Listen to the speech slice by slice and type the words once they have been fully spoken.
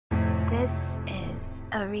This is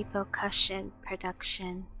a repercussion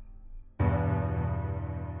production.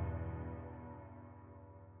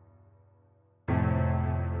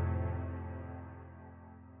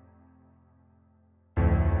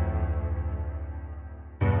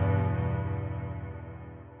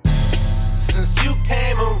 Since you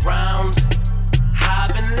came around,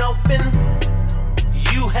 I've been open.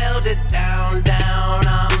 You held it down,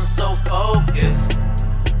 I'm so focused.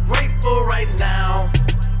 Grateful right now,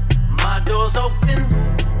 my door's open.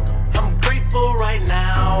 I'm grateful right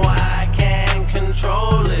now, I can't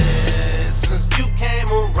control it. Since you came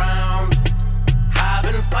around, I've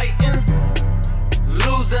been fighting,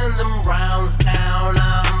 losing them rounds down,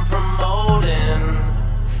 I'm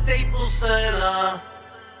promoting. Staples Center,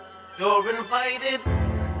 you're invited.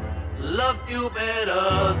 Love you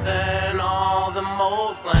better than all the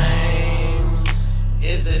old flames.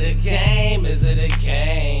 Is it a game? Is it a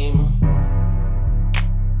game?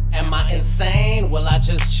 Am I insane? Will I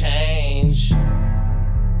just change?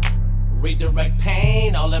 Redirect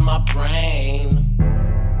pain all in my brain.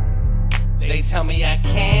 They tell me I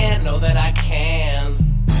can't, know that I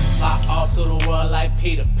can. Fly off through the world like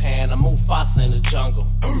Peter Pan. I'm Mufasa in the jungle.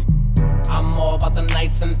 I'm more about the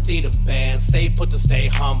nights and theater bands. Stay put to stay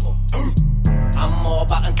humble. I'm more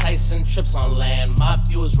about enticing trips on land. My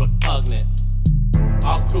view is repugnant.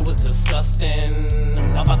 Our crew is disgusting.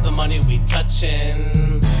 About the money we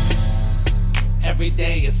touchin'. Every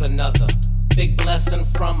day is another big blessing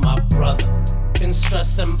from my brother. Been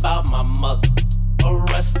stressing about my mother.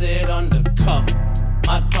 Arrested undercover.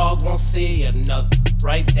 My dog won't see another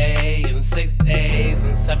bright day in 6 days.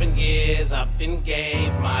 In 7 years I've been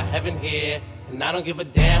gave my heaven here. And I don't give a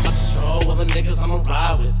damn about the stroll of the niggas I'ma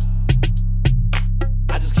ride with.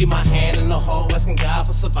 I just keep my hand in the hole, asking God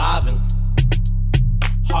for surviving.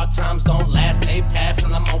 Hard times don't last, they pass,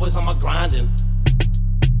 and I'm always on my grinding.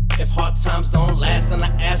 If hard times don't last, then I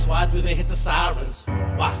ask, why do they hit the sirens?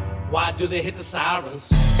 Why do they hit the sirens?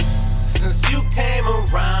 Since you came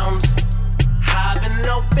around, I've been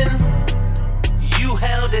open. You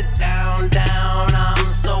held it down,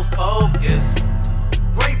 I'm so focused.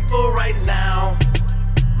 Grateful right now,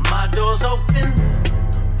 my door's open.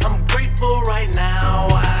 I'm grateful right now,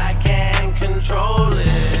 I can't control it.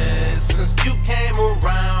 Since you came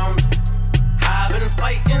around, I've been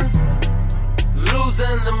fighting,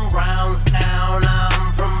 losing them rounds down,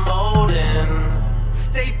 I'm promoting.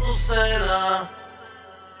 Staples Center,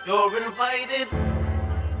 you're invited.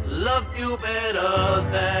 Love you better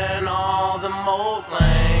than all the old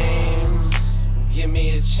flames. Give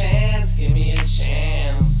me a chance, give me a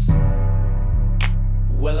chance.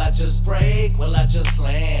 Will I just break, will I just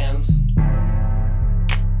land?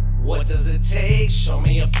 What does it take? Show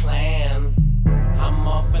me a plan. I'm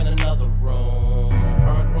off in another room.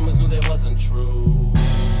 Heard rumors knew they wasn't true.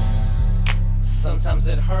 Sometimes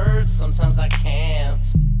it hurts, sometimes I can't.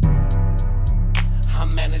 I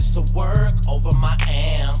managed to work over my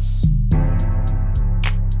amps.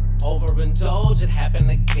 Overindulge, it happened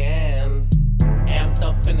again. Amped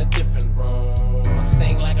up in a different room. I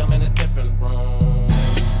sing like I'm in a different room.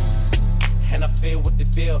 And I feel what they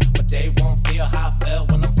feel, but they won't feel how I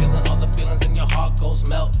felt when I'm feeling all the feelings and your heart goes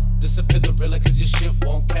melt. Disappear the realer cause your shit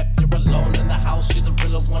won't kept. You're alone in the house, you're the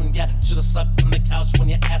realest one yet. Should've slept on the couch when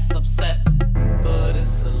your ass upset. But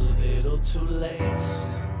it's a little too late.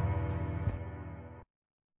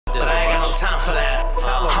 But I ain't got no time for that.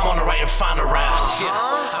 I'm on the right and find the raps.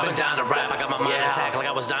 I've been dying to rap. I got my mind intact like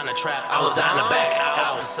I was dying to trap. I was dying to back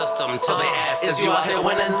out the system till they ask, is you out here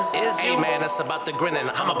winning? Is you? Hey man, it's about the grinning.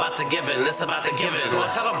 I'm about to give in. It's about to give in.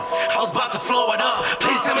 Tell them I was about to flow it up.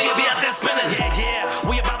 Please tell me if you out there spinning. Yeah,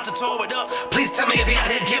 we about to tour it up. Please tell me if you out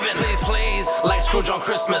here giving. Please, like Scrooge on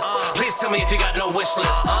Christmas. Please tell me if you got no wish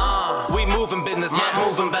list. We moving business, not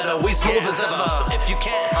moving better. We smooth as ever. So if you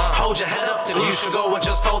can't hold your head up, then you should go and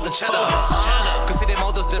just fold the cheddar. Cause see, they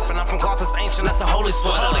mold is different. I'm from cloth that's ancient, that's a holy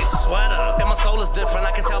sweater. And my soul is different,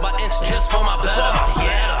 I can tell by inches. Here's for my better.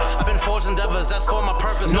 Yeah, I've been forged endeavors, that's for my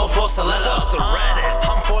purpose. No force to let up.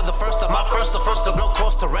 I'm for the first of my first, the first of no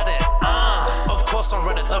course to Reddit. Of course on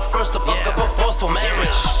Reddit, the first to fuck up a forceful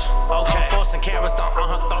marriage. Okay, I'm forcing carrots down on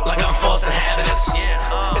her throat like I'm forcing habits.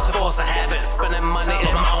 It's a force of habit. Spending money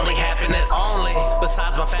is my only happiness.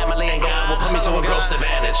 Besides my family and God will put me to a gross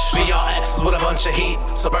advantage. BRXs with a bunch of heat,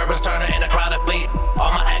 Suburbans turning in a crowded fleet.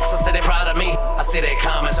 All my exes say they proud of me. I see their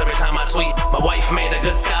comments every time I tweet. My wife made a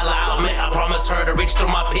good scholar, I'll admit. I promised her to reach through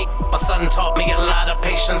my peak. My son taught me a lot of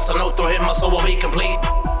patience, so know through him my soul will be complete.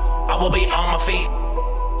 I will be on my feet,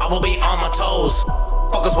 I will be on my toes.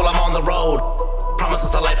 Focus while I'm on the road. Promise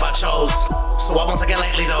it's the life I chose. So I won't take it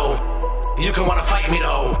lightly though. You can wanna fight me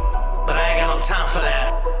though, but I ain't got no time for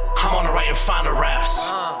that. I'm on the can't find the raps.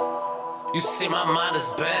 You see my mind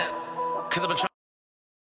is bent, cause I've been trying